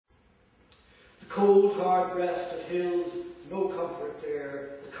cold, hard-breasted hills, no comfort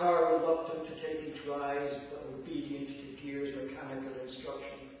there. The car reluctant to take each rise, but obedient to gear's mechanical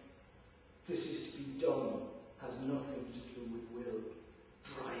instruction. This is to be done, has nothing to do with will.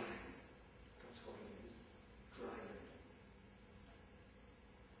 Driving. That's what it is. Driving.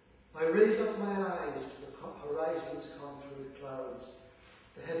 I raise up my eyes to the horizon's contour clouds,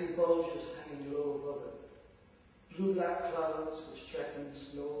 the heavy bulges hanging low above it. Blue-black clouds which checken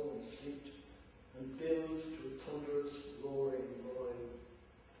snow and sleet and build to a thunderous, roaring roil.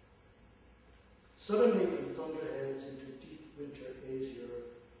 Suddenly from thunderheads into deep winter azure,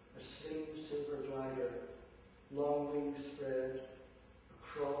 a slim silver glider, long wings spread,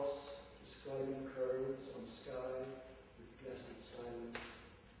 across, describing curves on sky with blessed silence.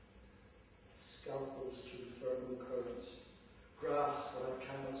 Scalpels through firm currents, grasps what I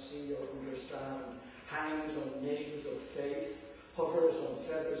cannot see or understand, hangs on nails of faith, hovers on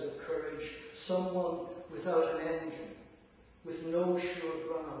feathers of courage, someone without an engine, with no sure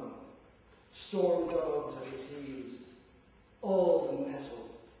ground, storm dogs at his heels, all the metal